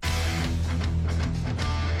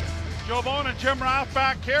Joe Bone and Jim Ralph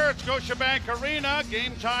back here at Scotiabank Arena.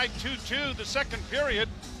 Game tied 2-2. The second period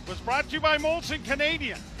was brought to you by Molson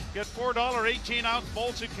Canadian. Get $4 18-ounce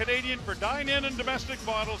Molson Canadian for dine-in and domestic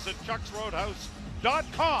bottles at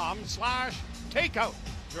chucksroadhouse.com/takeout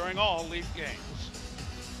during all Leaf games.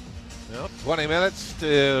 Well, 20 minutes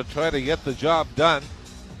to try to get the job done.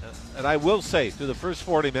 And I will say, through the first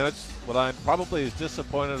 40 minutes, what I'm probably as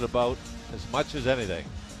disappointed about as much as anything,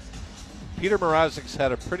 Peter Mrazek's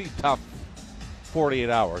had a pretty tough 48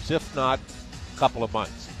 hours, if not a couple of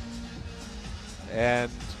months.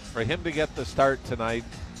 And for him to get the start tonight,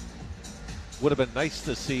 would have been nice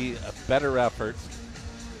to see a better effort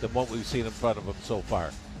than what we've seen in front of him so far.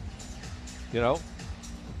 You know?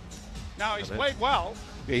 Now, he's played well.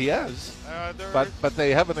 He has. But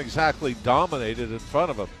they haven't exactly dominated in front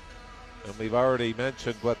of him. And we've already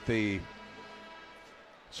mentioned what the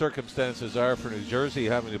circumstances are for New Jersey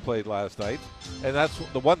having to play last night. And that's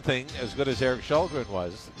the one thing, as good as Erik Källgren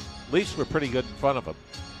was, Leafs were pretty good in front of him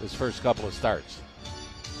his first couple of starts.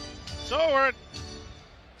 So we're at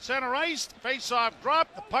center ice, face-off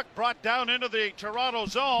drop, the puck brought down into the Toronto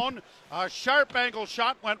zone. A sharp angle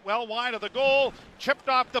shot went well wide of the goal, chipped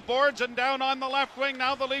off the boards and down on the left wing.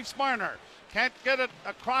 Now the Leafs Marner can't get it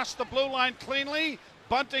across the blue line cleanly.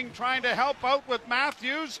 Bunting trying to help out with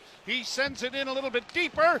Matthews. He sends it in a little bit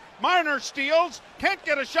deeper. Marner steals, can't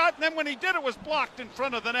get a shot, and then when he did, it was blocked in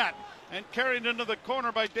front of the net and carried into the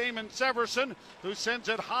corner by Damon Severson, who sends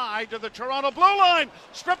it high to the Toronto blue line.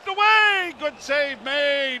 Stripped away. Good save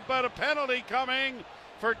made, but a penalty coming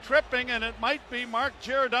for tripping, and it might be Mark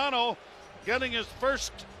Giordano getting his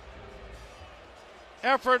first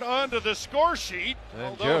effort onto the score sheet, and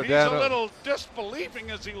although Giordano, he's a little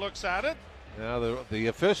disbelieving as he looks at it. Now the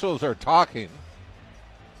officials are talking,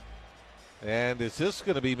 and is this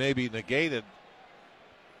going to be maybe negated?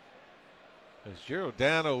 As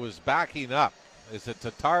Giordano is backing up. Is it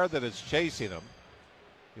Tatar that is chasing him?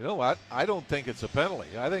 You know what? I don't think it's a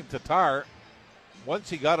penalty. I think Tatar, once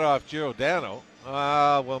he got it off Giordano,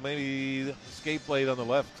 maybe the skate blade on the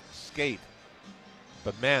left skate.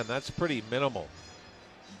 But man, that's pretty minimal.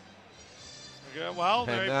 Yeah, well,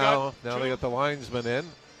 and now they got the linesman in.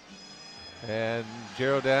 And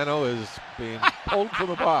Giordano is being pulled from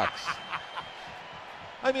the box.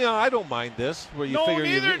 I mean, I don't mind this. Where you figure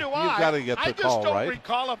you've got to get the call, right? I just don't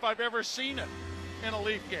recall if I've ever seen it in a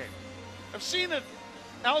Leaf game. I've seen it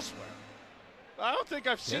elsewhere. I don't think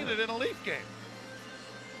I've seen it in a Leaf game.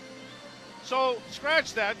 So,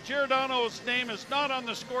 scratch that. Giordano's name is not on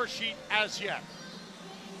the score sheet as yet.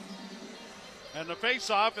 And the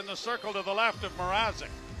face-off in the circle to the left of Mrazek.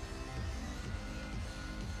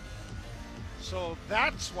 So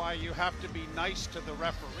that's why you have to be nice to the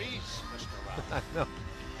referees, Mr. Ralph. I know.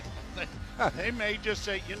 They may just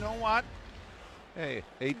say, you know what? Hey,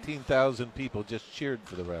 18,000 people just cheered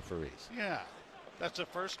for the referees. Yeah, that's the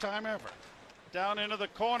first time ever. Down into the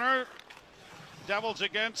corner. Devils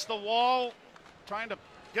against the wall. Trying to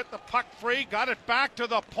get the puck free. Got it back to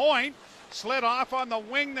the point. Slid off on the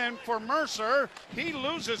wing then for Mercer. He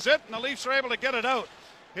loses it, and the Leafs are able to get it out.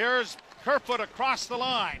 Here's Kerfoot across the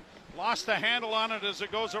line. Lost the handle on it as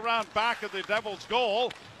it goes around back of the Devils'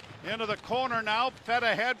 goal. Into the corner now, fed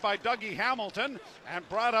ahead by Dougie Hamilton and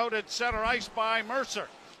brought out at center ice by Mercer.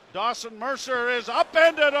 Dawson Mercer is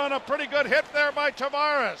upended on a pretty good hit there by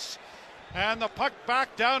Tavares. And the puck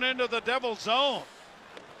back down into the Devils' zone.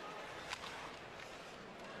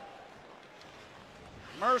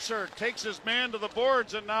 Mercer takes his man to the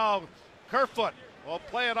boards, and now Kerfoot will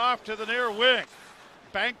play it off to the near wing.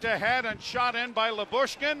 Banked ahead and shot in by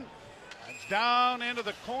Lyubushkin. It's down into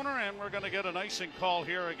the corner, and we're going to get an icing call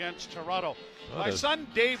here against Toronto. My son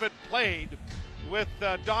David played with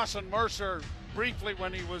Dawson Mercer briefly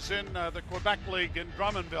when he was in the Quebec League in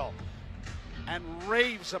Drummondville, and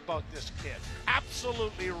raves about this kid.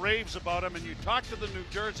 Absolutely raves about him. And you talk to the New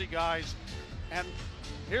Jersey guys, and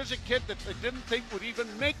here's a kid that they didn't think would even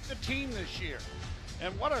make the team this year.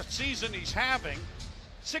 And what a season he's having.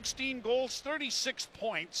 16 goals, 36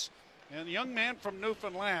 points. And the young man from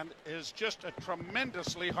Newfoundland is just a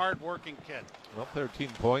tremendously hard-working kid. Well, 13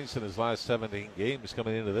 points in his last 17 games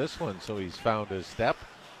coming into this one, so he's found his step.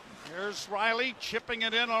 Here's Riley chipping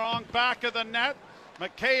it in along back of the net.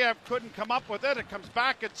 Mikheyev couldn't come up with it. It comes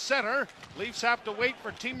back at center. Leafs have to wait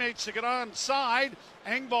for teammates to get on side.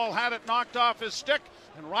 Engvall had it knocked off his stick,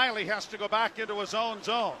 and Riley has to go back into his own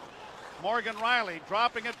zone. Morgan Riley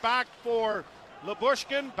dropping it back for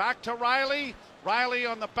Lyubushkin. Back to Riley. Riley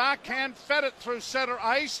on the backhand, fed it through center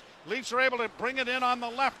ice. Leafs are able to bring it in on the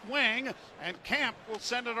left wing, and Camp will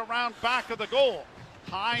send it around back of the goal.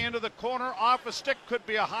 High into the corner, off a stick, could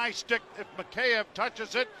be a high stick if Mikheyev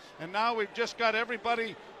touches it. And now we've just got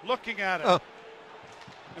everybody looking at it.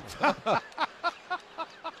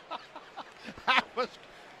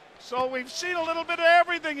 So we've seen a little bit of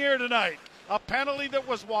everything here tonight. A penalty that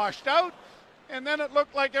was washed out, and then it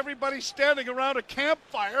looked like everybody standing around a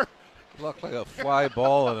campfire. Looked like a fly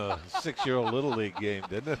ball in a 6-year-old Little League game,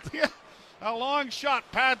 didn't it? Yeah. A long shot,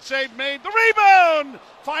 pad save made. The rebound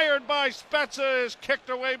fired by Spezza is kicked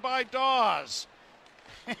away by Dawes.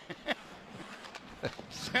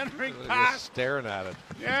 Centering pass. Staring at it.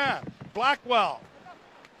 Yeah, Blackwell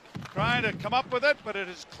trying to come up with it, but it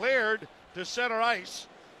is cleared to center ice.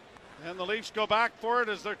 And the Leafs go back for it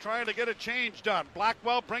as they're trying to get a change done.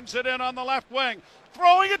 Blackwell brings it in on the left wing,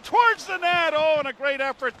 throwing it towards the net. Oh, and a great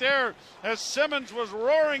effort there as Simmons was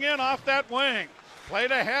roaring in off that wing.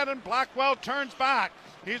 Played ahead and Blackwell turns back.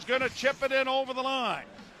 He's going to chip it in over the line.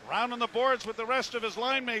 Round on the boards with the rest of his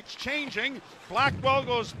line mates changing. Blackwell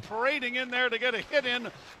goes parading in there to get a hit in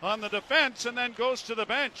on the defense and then goes to the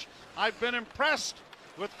bench. I've been impressed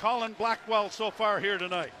with Colin Blackwell so far here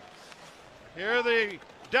tonight. Here the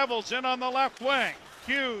Devils in on the left wing.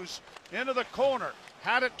 Hughes into the corner.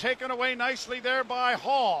 Had it taken away nicely there by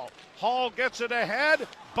Hall. Hall gets it ahead.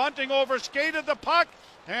 Bunting overskated the puck.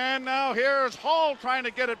 And now here's Hall trying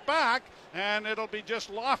to get it back. And it'll be just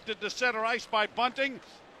lofted to center ice by Bunting.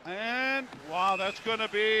 And, wow, that's going to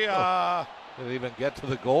be... Didn't even get to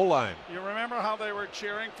the goal line. You remember how they were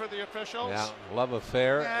cheering for the officials? Yeah, love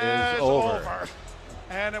affair is over.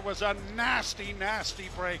 And it was a nasty, nasty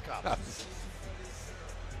breakup.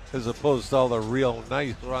 As opposed to all the real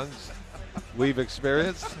nice runs we've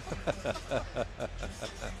experienced.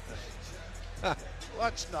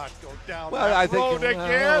 Let's not go down Well, that I think road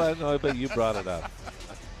again. No, but you brought it up.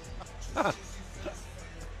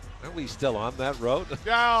 Aren't we still on that road?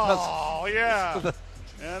 Oh, yeah.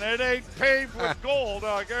 And it ain't paved with gold,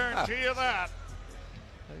 I'll guarantee you that.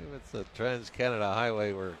 I think it's the Trans-Canada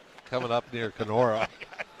Highway. We're coming up near Kenora.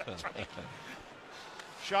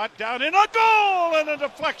 Shot down in a goal and a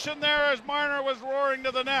deflection there as Marner was roaring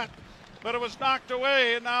to the net. But it was knocked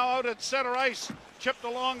away and now out at center ice, chipped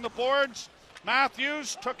along the boards.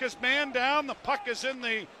 Matthews took his man down. The puck is in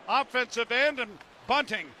the offensive end and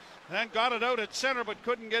Bunting then got it out at center but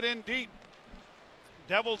couldn't get in deep.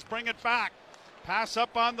 Devils bring it back. Pass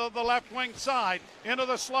up on the left wing side. Into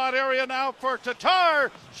the slot area now for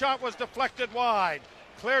Tatar. Shot was deflected wide.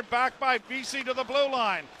 Cleared back by Vesey to the blue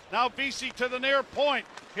line. Now Vesey to the near point.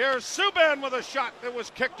 Here's Subban with a shot that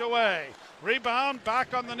was kicked away. Rebound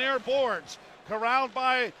back on the near boards. Corralled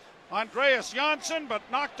by Andreas Janssen, but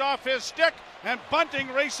knocked off his stick. And Bunting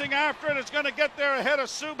racing after it is going to get there ahead of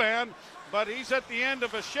Subban. But he's at the end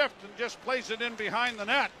of a shift and just plays it in behind the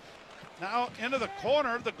net. Now into the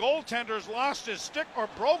corner. The goaltender's lost his stick or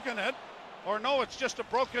broken it. Or no, it's just a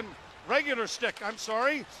broken regular stick, I'm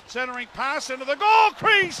sorry. Centering pass into the goal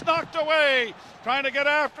crease, knocked away. Trying to get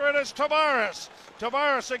after it is Tavares.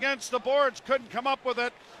 Tavares against the boards, couldn't come up with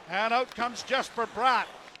it. And out comes Jesper Bratt.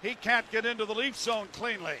 He can't get into the Leaf zone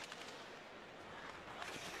cleanly.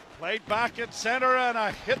 Played back at center and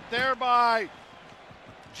a hit there by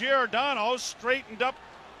Giordano. Straightened up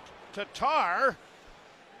Tatar.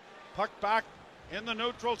 Puck back in the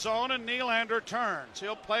neutral zone and Nylander turns.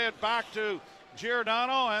 He'll play it back to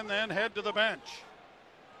Giordano and then head to the bench.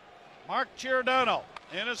 Mark Giordano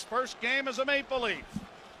in his first game as a Maple Leaf.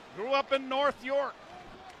 Grew up in North York.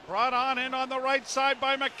 Brought on in on the right side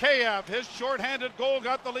by Mikheyev. His shorthanded goal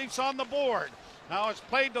got the Leafs on the board. Now it's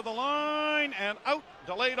played to the line and out.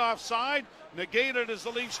 Delayed offside. Negated as the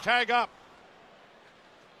Leafs tag up.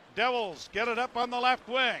 Devils get it up on the left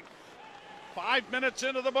wing. 5 minutes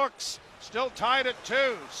into the books. Still tied at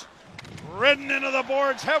 2s. Ridden into the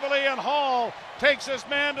boards heavily, and Hall takes his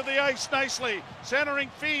man to the ice nicely. Centering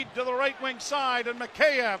feed to the right wing side, and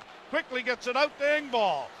Mikheyev quickly gets it out to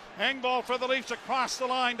Engvall. Engvall for the Leafs across the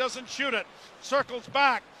line, doesn't shoot it. Circles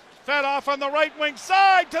back, fed off on the right wing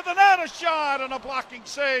side to the net, a shot, and a blocking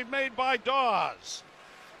save made by Dawes.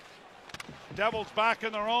 Devils back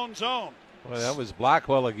in their own zone. Well, that was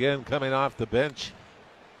Blackwell again coming off the bench.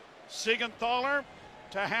 Siegenthaler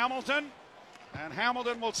to Hamilton. And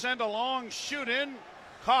Hamilton will send a long shoot in,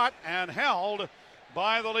 caught and held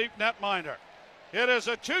by the Leaf netminder. It is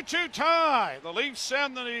a 2-2 tie. The Leafs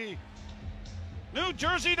send the New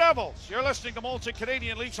Jersey Devils. You're listening to Molson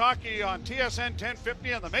Canadian Leafs Hockey on TSN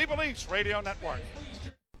 1050 and the Maple Leafs Radio Network.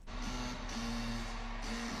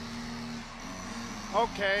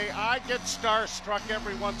 Okay, I get starstruck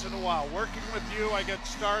every once in a while. Working with you, I get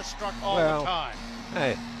starstruck all the time.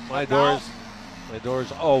 Hey, my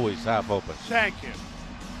door's always half open. Thank you.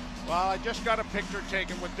 Well, I just got a picture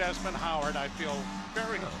taken with Desmond Howard. I feel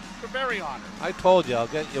very honored. I told you I'll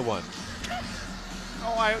get you one.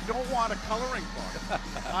 No, I don't want a coloring book.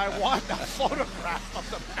 I want a photograph of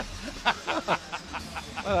the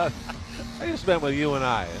man. I just meant with you and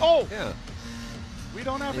I. Oh! Yeah. We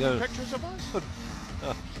don't have any pictures of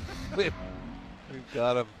us? We've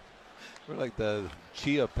got them. We're like the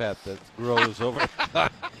chia pet that grows over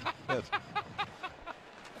time.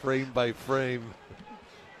 Frame by frame.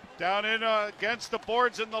 Down in against the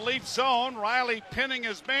boards in the Leaf zone. Riley pinning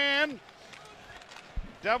his man.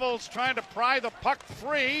 Devils trying to pry the puck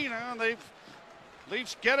free.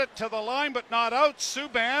 Leafs get it to the line, but not out.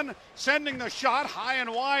 Subban sending the shot high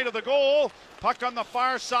and wide of the goal. Puck on the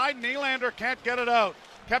far side. Nylander can't get it out.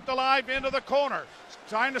 Kept alive into the corner.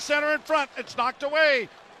 Trying to center in front. It's knocked away.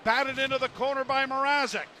 Batted into the corner by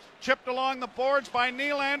Mrazek. Chipped along the boards by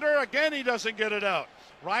Nylander. Again, he doesn't get it out.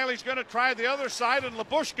 Riley's going to try the other side, and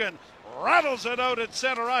Lyubushkin rattles it out at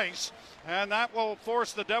center ice. And that will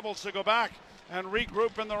force the Devils to go back and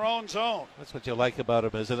regroup in their own zone. That's what you like about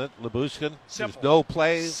him, isn't it? Lyubushkin. Simple. There's no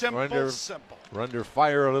play. Simple. We're under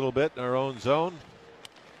fire a little bit in our own zone.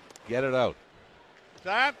 Get it out.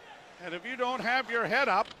 That, and if you don't have your head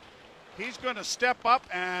up, he's going to step up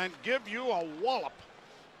and give you a wallop.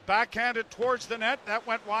 Backhanded towards the net. That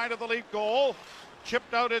went wide of the Leaf goal.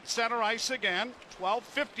 Chipped out at center ice again.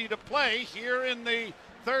 12:50 to play here in the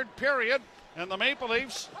third period. And the Maple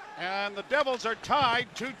Leafs and the Devils are tied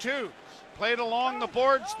 2-2. Played along the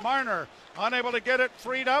boards. Marner unable to get it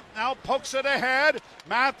freed up. Now pokes it ahead.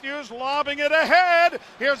 Matthews lobbing it ahead.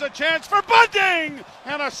 Here's a chance for Bunting.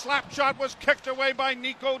 And a slap shot was kicked away by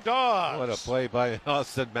Nico Dawes. What a play by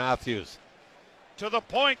Austin Matthews. To the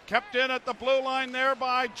point, kept in at the blue line there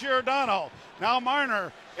by Giordano. Now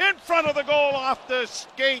Marner in front of the goal off the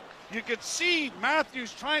skate. You could see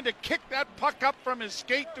Matthews trying to kick that puck up from his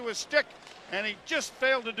skate to his stick, and he just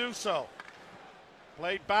failed to do so.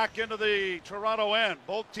 Played back into the Toronto end.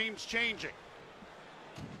 Both teams changing.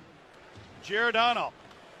 Giordano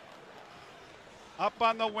up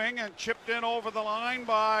on the wing and chipped in over the line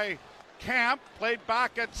by Camp. Played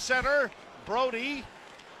back at center. Brody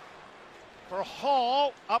for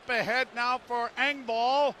Hall. Up ahead now for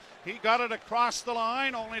Engvall. He got it across the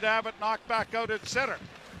line, only to have it knocked back out at center.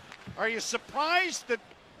 Are you surprised that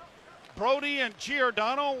Brody and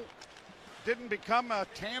Giordano didn't become a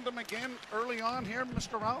tandem again early on here,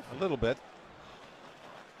 Mr. Ralph? A little bit.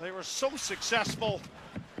 They were so successful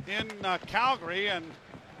in Calgary, and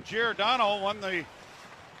Giordano won the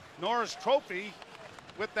Norris Trophy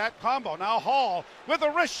with that combo. Now Hall with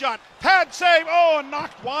a wrist shot. Pad save. Oh, and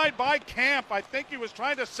knocked wide by Camp. I think he was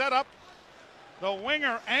trying to set up the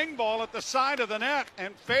winger Engvall at the side of the net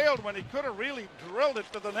and failed when he could have really drilled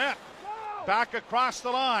it to the net. Back across the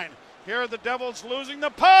line. Here are the Devils losing the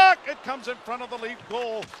puck. It comes in front of the Leaf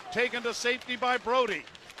goal. Taken to safety by Brody.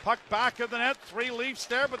 Puck back of the net. 3 Leafs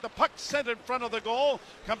there, but the puck sent in front of the goal.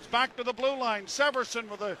 Comes back to the blue line. Severson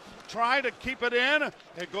with a try to keep it in.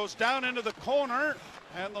 It goes down into the corner,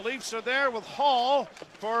 and the Leafs are there with Hall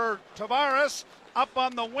for Tavares up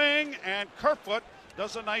on the wing, and Kerfoot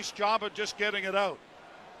does a nice job of just getting it out.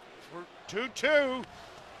 We're 2-2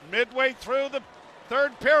 midway through the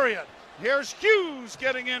third period. Here's Hughes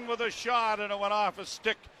getting in with a shot, and it went off a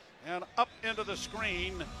stick and up into the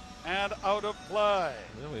screen and out of play.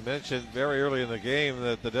 Well, we mentioned very early in the game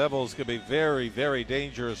that the Devils could be very, very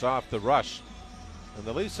dangerous off the rush. And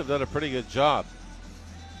the Leafs have done a pretty good job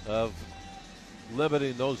of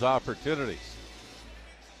limiting those opportunities,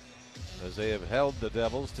 as they have held the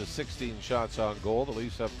Devils to 16 shots on goal. The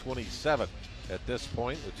Leafs have 27 at this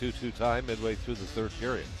point, the 2-2 tie midway through the third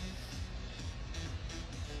period.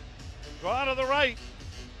 Draw to the right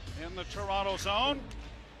in the Toronto zone.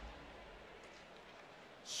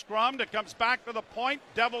 Scrummed, it comes back to the point.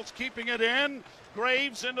 Devils keeping it in.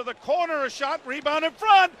 Graves into the corner, a shot, rebound in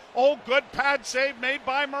front. Oh, good pad save made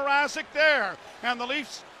by Mrazek there. And the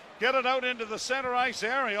Leafs get it out into the center ice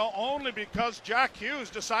area only because Jack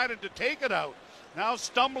Hughes decided to take it out. Now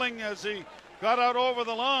stumbling as he got out over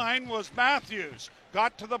the line was Matthews.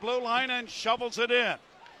 Got to the blue line and shovels it in.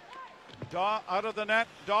 Out of the net,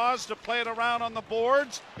 Dawes to play it around on the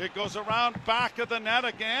boards. It goes around back of the net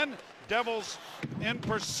again. Devils in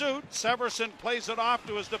pursuit. Severson plays it off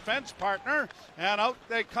to his defense partner, and out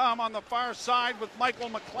they come on the far side with Michael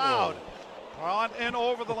McLeod. On in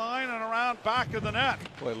over the line and around back of the net.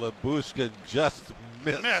 Boy, Lyubushkin just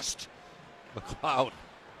missed McLeod.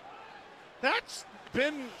 That's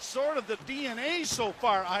been sort of the DNA so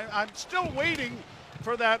far. I'm still waiting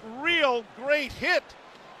for that real great hit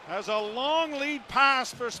has a long lead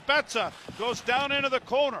pass for Spezza. Goes down into the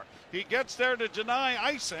corner. He gets there to deny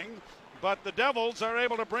icing, but the Devils are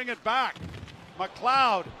able to bring it back.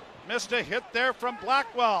 McLeod missed a hit there from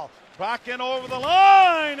Blackwell. Back in over the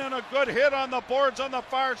line, and a good hit on the boards on the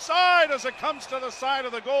far side as it comes to the side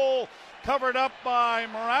of the goal, covered up by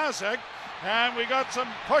Mrazek. And we got some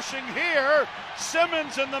pushing here.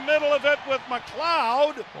 Simmons in the middle of it with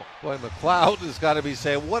McLeod. Boy, McLeod has got to be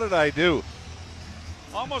saying, what did I do?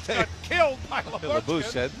 Almost got killed by LaBouche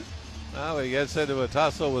said. Now he gets into a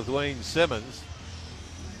tussle with Wayne Simmons.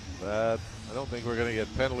 But I don't think we're going to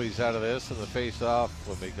get penalties out of this, and the face-off,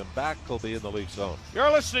 when we come back, will be in the Leaf zone.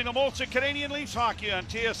 You're listening to Molson Canadian Leafs Hockey on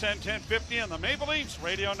TSN 1050 and the Maple Leafs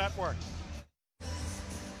Radio Network.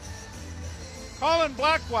 Colin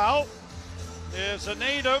Blackwell is a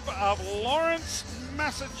native of Lawrence,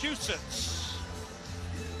 Massachusetts.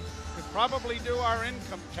 Could probably do our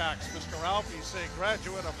income tax, Mr. Ralph. He's a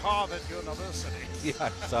graduate of Harvard University. Yeah,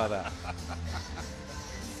 I saw that.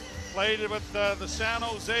 Played with the San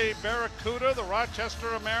Jose Barracuda, the Rochester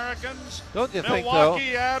Americans, Don't you think,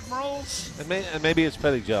 Milwaukee though, Admirals. and maybe it's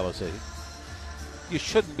petty jealousy, you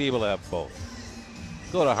shouldn't be able to have both.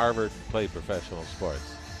 Go to Harvard and play professional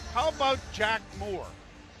sports. How about Jack Moore?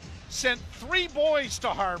 Sent 3 boys to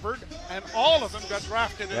Harvard, and all of them got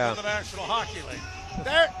drafted into the National Hockey League.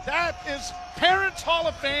 That is Parents Hall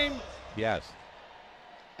of Fame. Yes.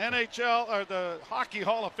 NHL, or the Hockey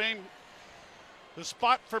Hall of Fame, the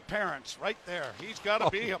spot for parents right there. He's got to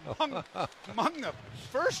be among the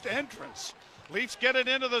first entrants. Leafs get it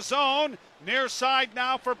into the zone. Near side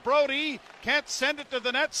now for Brody. Can't send it to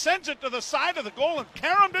the net. Sends it to the side of the goal and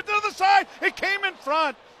caromed it to the side. It came in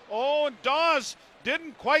front. Oh, and Dawes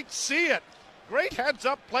didn't quite see it. Great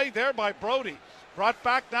heads-up play there by Brody. Brought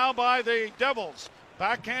back now by the Devils.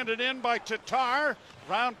 Backhanded in by Tatar.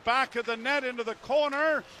 Round back of the net into the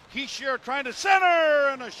corner. Hischier trying to center,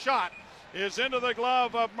 and a shot is into the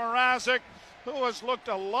glove of Mrazek, who has looked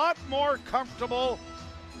a lot more comfortable.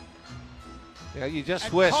 Yeah, you just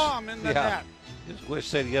and wish. Calm in the net. Just wish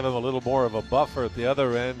they'd give him a little more of a buffer at the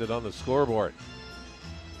other end and on the scoreboard.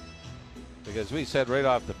 Because we said right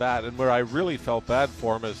off the bat, and where I really felt bad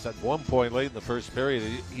for him is at one point late in the first period,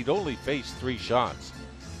 he'd only faced 3 shots.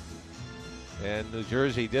 And New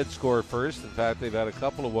Jersey did score first. In fact, they've had a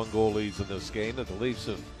couple of 1-goal leads in this game that the Leafs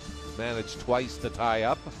have managed twice to tie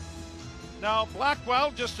up. Now,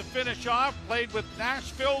 Blackwell, just to finish off, played with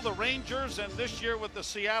Nashville, the Rangers, and this year with the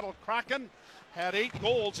Seattle Kraken. Had 8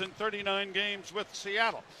 goals in 39 games with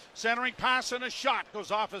Seattle. Centering pass and a shot goes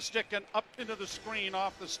off a stick and up into the screen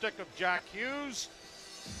off the stick of Jack Hughes.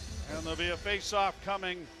 And there'll be a face-off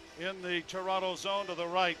coming in the Toronto zone to the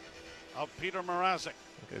right of Peter Mrazek.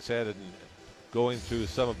 Like I said, in going through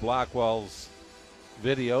some of Blackwell's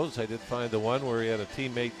videos, I did find the one where he had a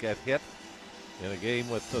teammate get hit in a game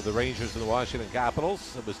with the Rangers and the Washington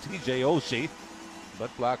Capitals. It was TJ Oshie, but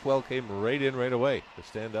Blackwell came right in right away to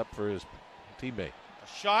stand up for his teammate.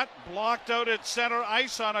 A shot blocked out at center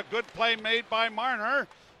ice on a good play made by Marner.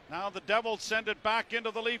 Now the Devils send it back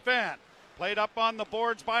into the Leaf end. Played up on the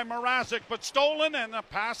boards by Mrazek, but stolen, and a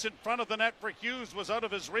pass in front of the net for Hughes was out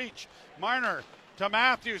of his reach. Marner to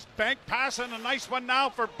Matthews, bank pass, and a nice one now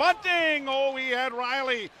for Bunting. Oh, he had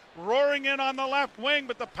Riley roaring in on the left wing,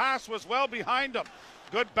 but the pass was well behind him.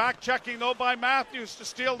 Good back checking though by Matthews to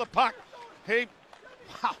steal the puck. Hey,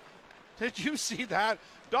 wow, did you see that?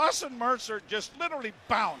 Dawson Mercer just literally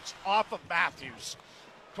bounced off of Matthews.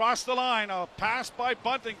 Cross the line, a pass by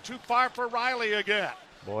Bunting, too far for Riley again.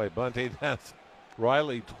 Boy, Bunting had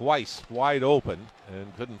Riley twice wide open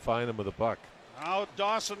and couldn't find him with the puck. Now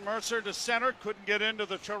Dawson Mercer to center, couldn't get into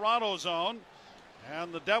the Toronto zone.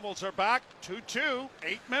 And the Devils are back 2-2,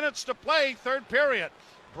 8 minutes to play, third period.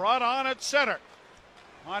 Brought on at center.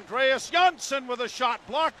 Andreas Johnsson with a shot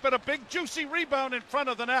blocked, but a big juicy rebound in front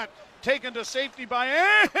of the net. Taken to safety by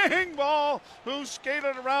Engvall, who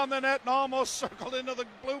skated around the net and almost circled into the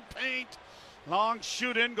blue paint. Long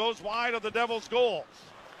shoot in, goes wide of the Devils' goal.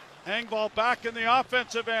 Engvall back in the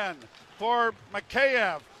offensive end for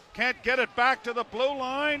Mikheyev. Can't get it back to the blue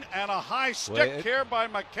line, and a high stick here by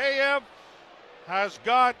Mikheyev has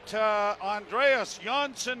got Andreas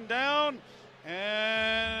Johnsson down,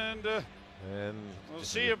 and we'll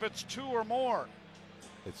see if it's 2 or more.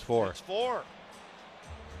 It's 4. It's 4.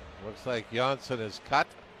 Looks like Johnsson is cut.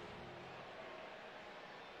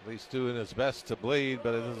 At least doing his best to bleed,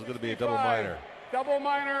 but it is going to be a double minor. Double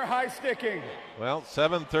minor, high sticking. Well,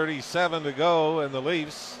 7:37 to go, and the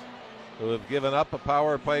Leafs, who have given up a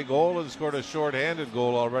power play goal and scored a shorthanded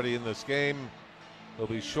goal already in this game, will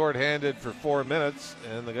be shorthanded for 4 minutes,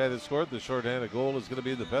 and the guy that scored the shorthanded goal is going to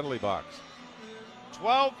be in the penalty box.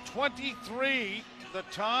 12:23, the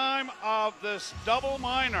time of this double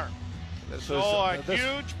minor. This So was, a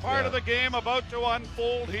huge part of the game about to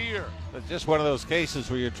unfold here. just one of those cases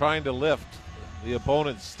where you're trying to lift the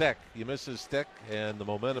opponent's stick. You miss his stick, and the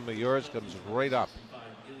momentum of yours comes right up.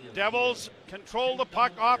 Devils control the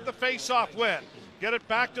puck off the face-off win. Get it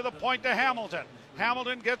back to the point to Hamilton.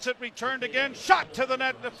 Hamilton gets it returned again. Shot to the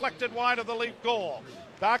net, deflected wide of the Leaf goal.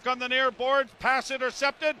 Back on the near board, pass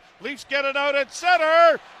intercepted. Leafs get it out at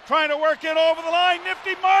center. Trying to work it over the line.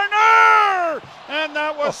 Nifty Marner! And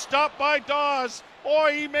that was stopped by Dawes.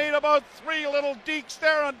 Boy, he made about 3 little dekes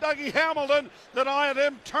there on Dougie Hamilton that I had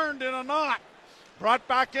him turned in a knot. Brought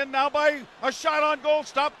back in now by a shot on goal,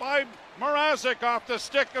 stopped by Mrazek off the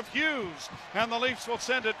stick of Hughes. And the Leafs will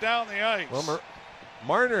send it down the ice. Well,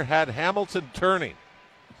 Marner had Hamilton turning,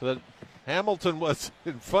 so that Hamilton was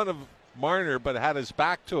in front of Marner but had his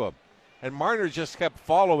back to him. And Marner just kept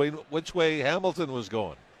following which way Hamilton was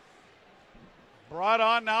going. Brought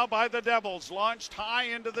on now by the Devils. Launched high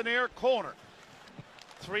into the near corner.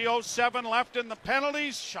 3:07 left in the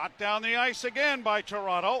penalties. Shot down the ice again by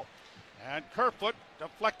Toronto. And Kerfoot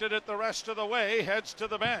deflected it the rest of the way. Heads to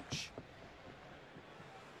the bench.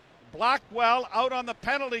 Blackwell out on the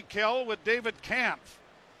penalty kill with David Kampf.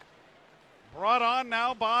 Brought on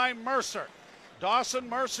now by Mercer. Dawson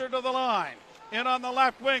Mercer to the line. In on the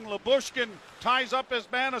left wing. Lyubushkin ties up his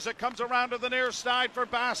man as it comes around to the near side for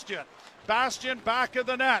Bastian. Bastian back of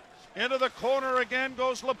the net. Into the corner again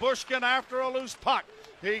goes Lyubushkin after a loose puck.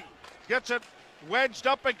 He gets it wedged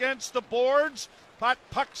up against the boards. But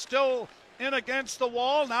puck still in against the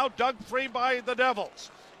wall. Now dug free by the Devils.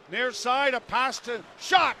 Near side, a pass to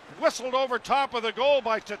shot, whistled over top of the goal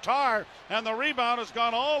by Tatar, and the rebound has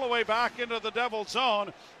gone all the way back into the Devil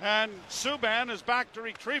zone, and Subban is back to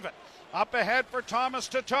retrieve it. Up ahead for Thomas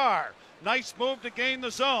Tatar. Nice move to gain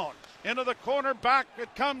the zone. Into the corner, back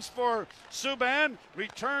it comes for Subban.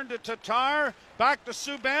 Return to Tatar, back to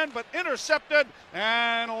Subban, but intercepted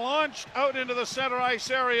and launched out into the center ice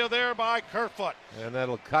area there by Kerfoot. And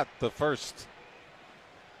that'll cut the first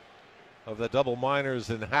of the double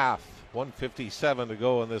minors in half. 1:57 to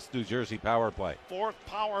go in this New Jersey power play. Fourth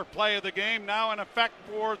power play of the game now in effect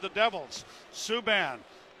for the Devils. Subban,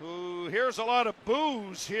 who hears a lot of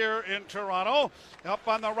boos here in Toronto. Up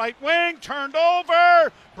on the right wing, turned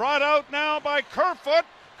over, brought out now by Kerfoot.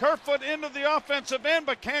 Kerfoot into the offensive end,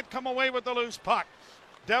 but can't come away with the loose puck.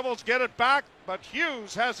 Devils get it back, but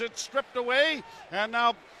Hughes has it stripped away, and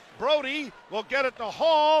now Brody will get it to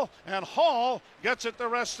Hall, and Hall gets it the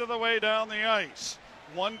rest of the way down the ice.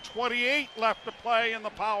 1:28 left to play in the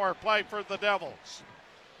power play for the Devils.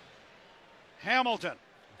 Hamilton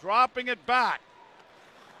dropping it back.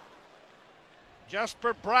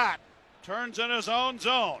 Jesper Bratt turns in his own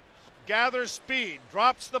zone. Gathers speed,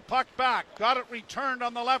 drops the puck back, got it returned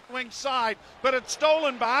on the left wing side, but it's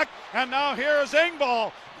stolen back, and now here is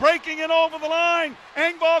Engvall breaking it over the line.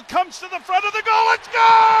 Engvall comes to the front of the goal and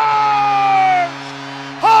scores!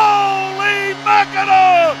 Holy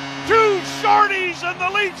mackerel! 2 shorties and the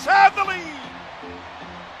Leafs have the lead.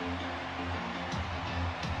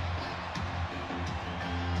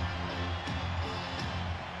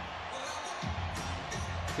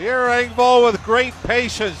 Here Engvall with great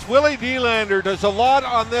patience. Willie Nylander does a lot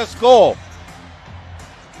on this goal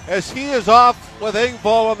as he is off with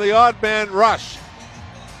Engvall on the odd man rush.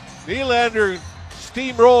 Nylander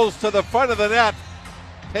steamrolls to the front of the net,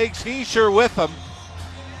 takes Hischier with him,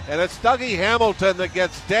 and it's Dougie Hamilton that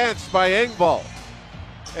gets danced by Engvall.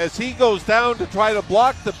 As he goes down to try to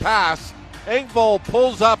block the pass, Engvall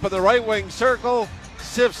pulls up in the right wing circle,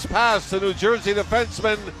 sifts past the New Jersey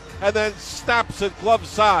defenseman, and then snaps it glove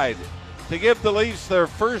side to give the Leafs their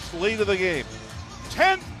first lead of the game.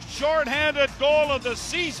 10th shorthanded goal of the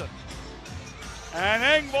season. And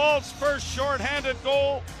Engvall's first shorthanded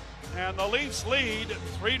goal, and the Leafs lead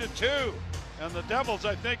 3-2. And the Devils,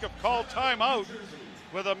 I think, have called timeout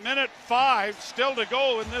with 1:05 still to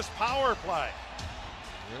go in this power play.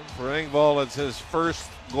 For Engvall, it's his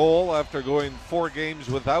first goal after going 4 games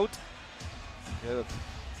without. He had a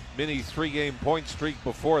mini 3-game point streak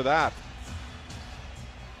before that.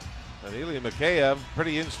 And Ilya Mikheyev,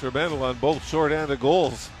 pretty instrumental on both shorthanded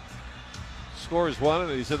goals. Scores one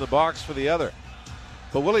and he's in the box for the other.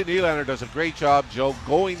 But Willie Nylander does a great job, Joe,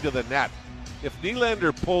 going to the net. If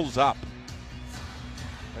Nylander pulls up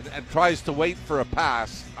and tries to wait for a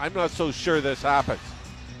pass, I'm not so sure this happens.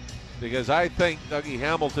 Because I think Dougie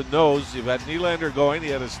Hamilton knows you've had Nylander going. He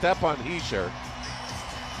had a step on Hischier.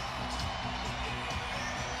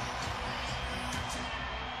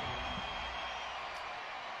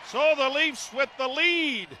 So the Leafs with the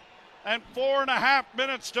lead and 4.5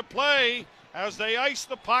 minutes to play as they ice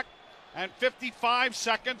the puck, and 55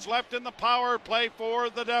 seconds left in the power play for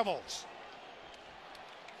the Devils.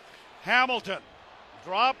 Hamilton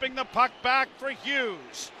dropping the puck back for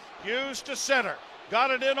Hughes. Hughes to center.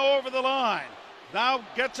 Got it in over the line. Now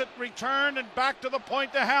gets it returned and back to the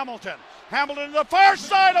point to Hamilton. Hamilton to the far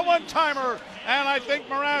side, a one-timer. And I think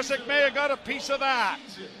Mrazek may have got a piece of that.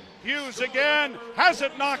 Hughes again has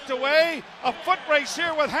it knocked away. A foot race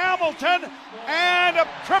here with Hamilton. And a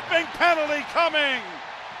tripping penalty coming.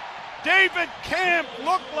 David Kampf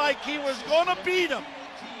looked like he was going to beat him.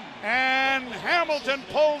 And Hamilton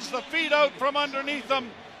pulls the feet out from underneath him.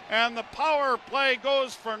 And the power play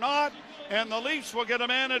goes for naught. And the Leafs will get a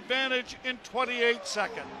man advantage in 28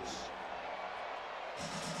 seconds.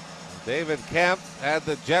 David Kampf had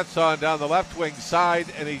the Jets on down the left wing side,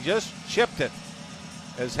 and he just chipped it.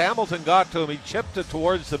 As Hamilton got to him, he chipped it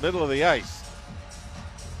towards the middle of the ice.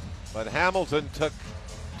 But Hamilton took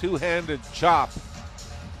two-handed chop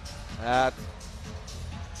at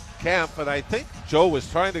Kampf, and I think Joe was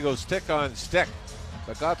trying to go stick on stick,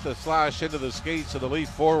 but got the slash into the skates of the Leaf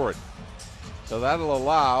forward. So that'll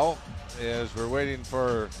allow, as we're waiting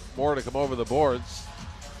for more to come over the boards,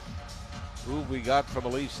 who we got from a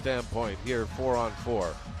Leaf standpoint here,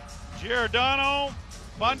 4-on-4. Giordano,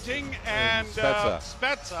 Bunting, and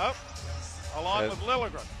Spezza, along with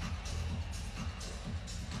Liljegren.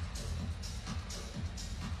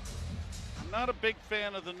 I'm not a big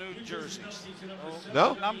fan of the new jerseys.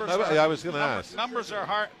 No? I was going to ask. Numbers are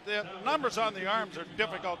hard. The numbers on the arms are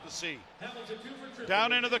difficult to see.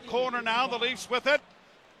 Down into the corner now, the Leafs with it.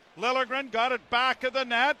 Liljegren got it back of the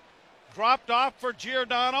net. Dropped off for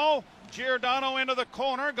Giordano. Giordano into the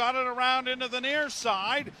corner, got it around into the near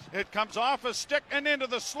side. It comes off a stick and into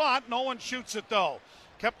the slot. No one shoots it though.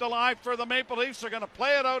 Kept alive for the Maple Leafs. They're going to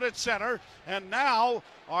play it out at center, and now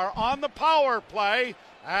are on the power play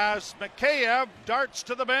as Mikheyev darts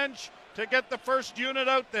to the bench to get the first unit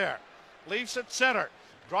out there. Leafs at center.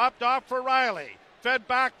 Dropped off for Riley. Fed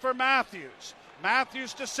back for Matthews.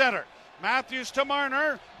 Matthews to center. Matthews to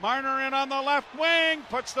Marner. Marner in on the left wing.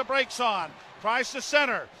 Puts the brakes on. Tries to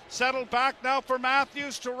center. Settled back now for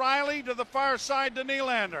Matthews to Riley to the far side to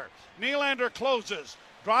Nylander. Nylander closes.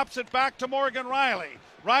 Drops it back to Morgan Riley.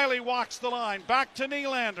 Riley walks the line. Back to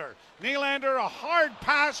Nylander. Nylander, a hard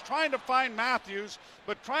pass trying to find Matthews,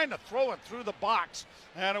 but trying to throw it through the box.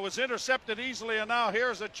 And it was intercepted easily, and now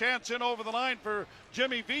here's a chance in over the line for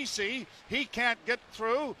Jimmy Vesey. He can't get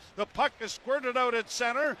through. The puck is squirted out at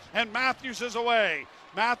center, and Matthews is away.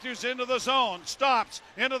 Matthews into the zone, stops,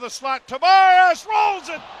 into the slot. Tavares rolls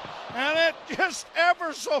it, and it just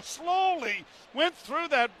ever so slowly went through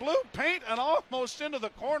that blue paint and almost into the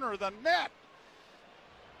corner of the net.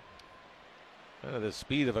 The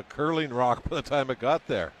speed of a curling rock by the time it got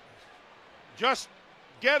there. Just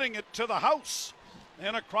getting it to the house.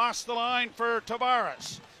 And across the line for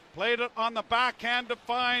Tavares. Played it on the backhand to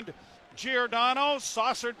find Giordano.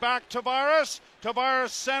 Saucered back Tavares. Tavares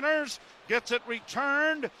centers. Gets it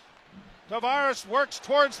returned. Tavares works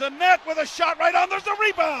towards the net with a shot right on. There's a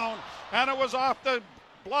rebound. And it was off the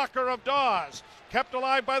blocker of Dawes. Kept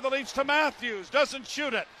alive by the Leafs to Matthews. Doesn't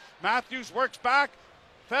shoot it. Matthews works back.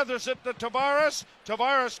 Feathers it to Tavares.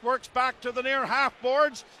 Tavares works back to the near half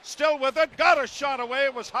boards. Still with it. Got a shot away.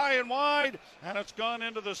 It was high and wide. And it's gone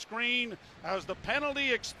into the screen as the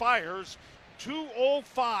penalty expires.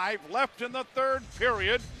 2:05 left in the third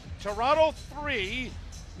period. Toronto 3,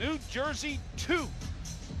 New Jersey 2.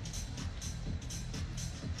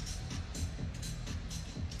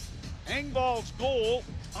 Engvall's goal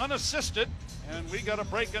unassisted. And we got a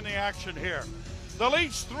break in the action here. The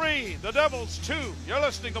Leafs 3, the Devils 2. You're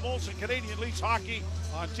listening to Molson Canadian Leafs Hockey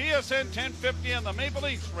on TSN 1050 and the Maple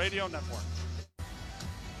Leafs Radio Network.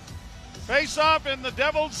 Face-off in the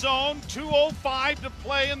Devils zone, 2:05 to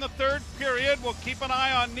play in the third period. We'll keep an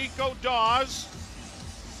eye on Nico Dawes.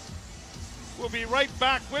 We'll be right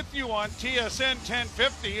back with you on TSN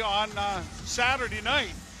 1050 on Saturday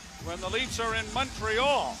night when the Leafs are in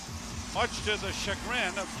Montreal, much to the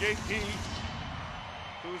chagrin of JP,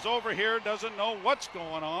 who's over here, doesn't know what's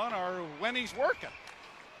going on or when he's working.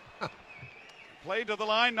 Play to the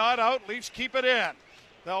line, not out. Leafs keep it in.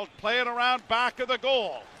 They'll play it around back of the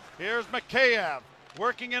goal. Here's Mikheyev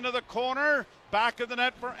working into the corner. Back of the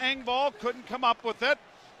net for Engvall. Couldn't come up with it.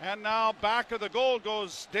 And now back of the goal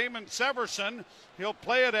goes Damon Severson. He'll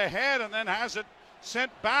play it ahead and then has it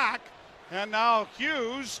sent back. And now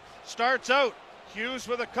Hughes starts out. Hughes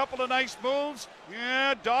with a couple of nice moves.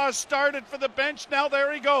 Yeah, Dawes started for the bench. Now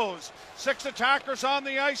there he goes. 6 attackers on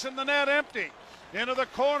the ice and the net empty. Into the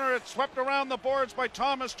corner, it's swept around the boards by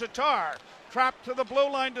Thomas Tatar. Trapped to the blue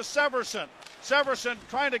line to Severson. Severson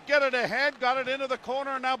trying to get it ahead, got it into the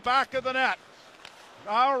corner, and now back of the net.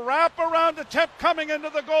 Now wrap around attempt coming into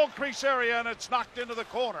the goal crease area, and it's knocked into the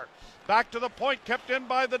corner. Back to the point, kept in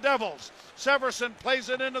by the Devils. Severson plays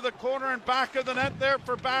it into the corner and back of the net there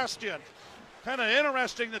for Bastian. Kind of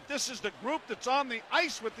interesting that this is the group that's on the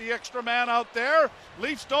ice with the extra man out there.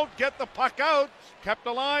 Leafs don't get the puck out. Kept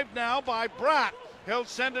alive now by Bratt. He'll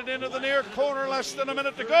send it into the near corner, less than a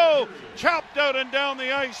minute to go. Chopped out and down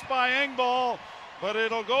the ice by Engvall, but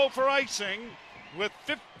it'll go for icing with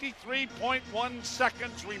 53.1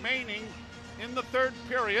 seconds remaining in the third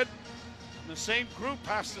period. The same group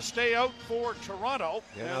has to stay out for Toronto,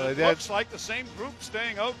 and it looks like the same group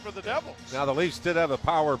staying out for the Devils. Now, the Leafs did have a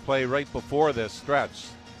power play right before this stretch.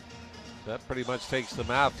 That pretty much takes the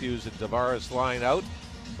Matthews and Tavares line out.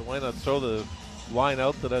 So why not throw the line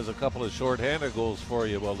out that has a couple of shorthanded goals for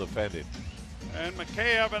you while defending? And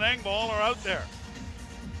Mikheyev and Engvall are out there.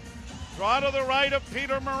 Draw to the right of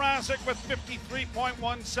Peter Mrazek with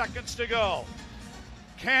 53.1 seconds to go.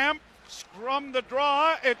 Camp scrum the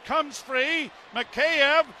draw. It comes free.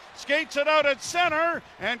 Mikheyev skates it out at center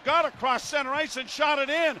and got across center ice and shot it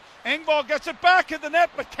in. Engvall gets it back in the net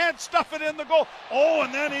but can't stuff it in the goal. Oh,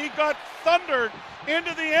 and then he got thundered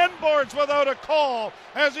into the end boards without a call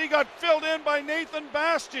as he got filled in by Nathan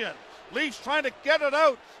Bastian. Leafs trying to get it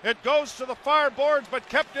out. It goes to the far boards but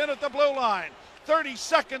kept in at the blue line. 30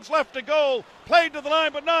 seconds left to go. Played to the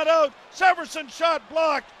line but not out. Severson shot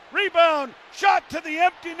blocked. Rebound. Shot to the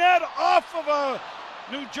empty net off of a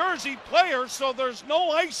New Jersey player, so there's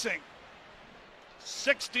no icing.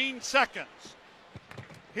 16 seconds.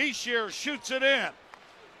 Hischier shoots it in.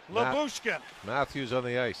 Lyubushkin. Matthews on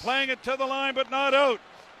the ice. Playing it to the line but not out.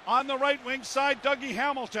 On the right wing side, Dougie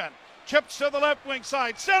Hamilton. Chips to the left wing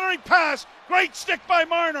side. Centering pass. Great stick by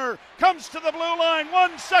Marner. Comes to the blue line.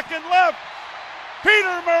 1 second left.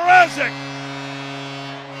 Peter Mrazek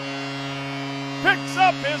picks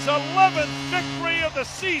up his 11th victory of the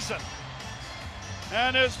season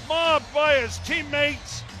and is mobbed by his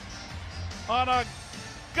teammates on a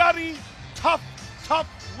gutty, tough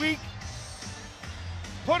week.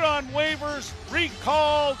 Put on waivers,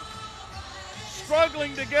 recalled,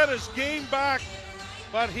 struggling to get his game back,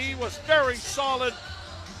 but he was very solid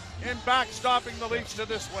in backstopping the Leafs to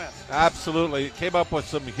this win. Absolutely. Came up with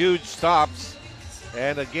some huge stops.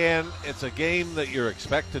 And again, it's a game that you're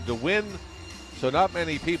expected to win. So not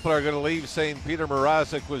many people are going to leave saying Peter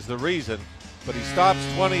Mrazek was the reason. But he stops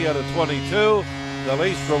 20 out of 22. The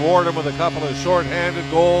Leafs reward him with a couple of shorthanded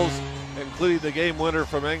goals, including the game winner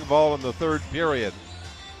from Engvall in the third period.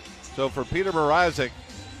 So for Peter Mrazek,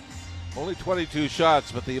 only 22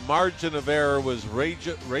 shots, but the margin of error was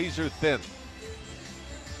razor thin.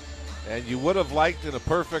 And you would have liked, in a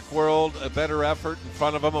perfect world, a better effort in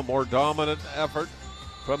front of him, a more dominant effort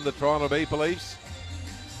from the Toronto Maple Leafs.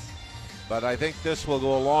 But I think this will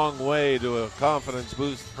go a long way to a confidence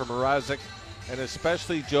boost for Mrazek, and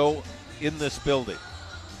especially, Joe, in this building,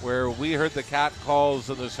 where we heard the cat calls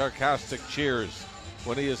and the sarcastic cheers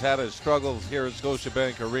when he has had his struggles here at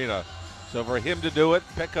Scotiabank Arena. So for him to do it,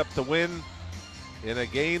 pick up the win in a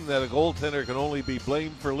game that a goaltender can only be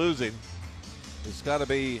blamed for losing, it's got to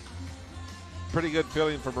be pretty good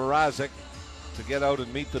feeling for Mrazek to get out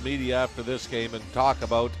and meet the media after this game and talk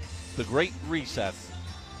about the great reset,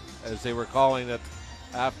 as they were calling it,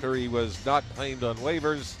 after he was not claimed on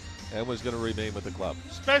waivers and was going to remain with the club.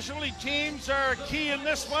 Specialty teams are key in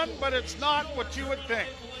this one, but it's not what you would think.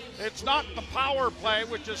 It's not the power play,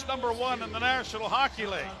 which is number one in the National Hockey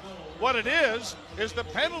League. What it is the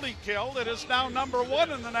penalty kill that is now number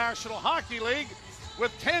one in the National Hockey League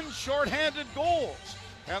with 10 shorthanded goals.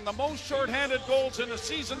 And the most shorthanded goals in the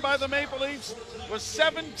season by the Maple Leafs was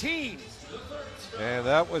 17. And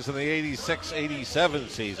that was in the 86-87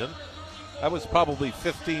 season. That was probably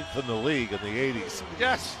 15th in the league in the 80s.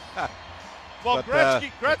 Yes. Well, but,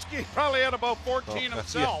 Gretzky probably had about 14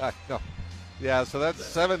 himself. Yeah, so that's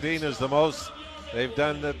 17 is the most. They've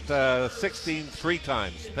done it 16 three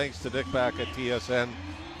times, thanks to Dick back at TSN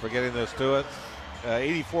for getting this to it.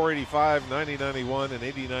 84-85, 90-91, and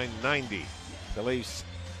 89-90. The Leafs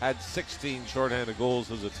had 16 shorthanded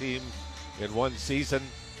goals as a team in one season,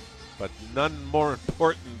 but none more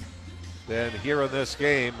important than here in this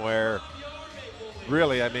game where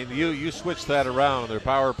really, I mean, you switch that around. Their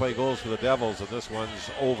power play goals for the Devils, and this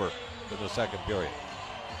one's over in the second period.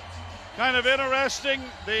 Kind of interesting,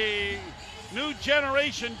 the new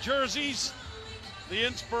generation jerseys, the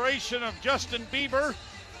inspiration of Justin Bieber.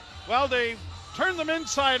 Well, they turned them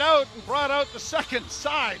inside out and brought out the second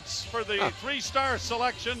sides for the three-star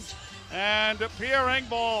selections. And Pierre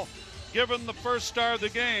Engvall given the first star of the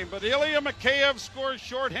game. But Ilya Mikheyev scores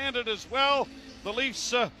shorthanded as well. The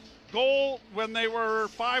Leafs goal when they were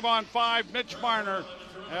 5-on-5, Mitch Marner,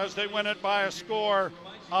 as they win it by a score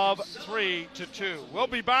of 3-2. We'll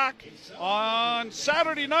be back on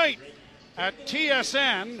Saturday night at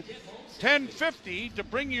TSN 10:50 to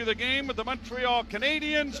bring you the game with the Montreal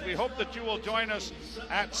Canadiens. We hope that you will join us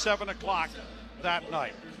at 7 o'clock that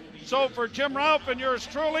night. So for Jim Ralph and yours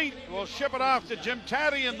truly, we'll ship it off to Jim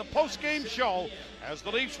Taddy in the post-game show as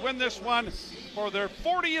the Leafs win this one for their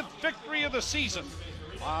 40th victory of the season.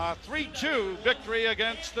 3-2 victory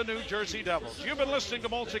against the New Jersey Devils. You've been listening to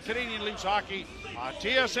Molson Canadian Leafs Hockey on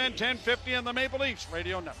TSN 1050 and the Maple Leafs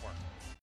Radio Network.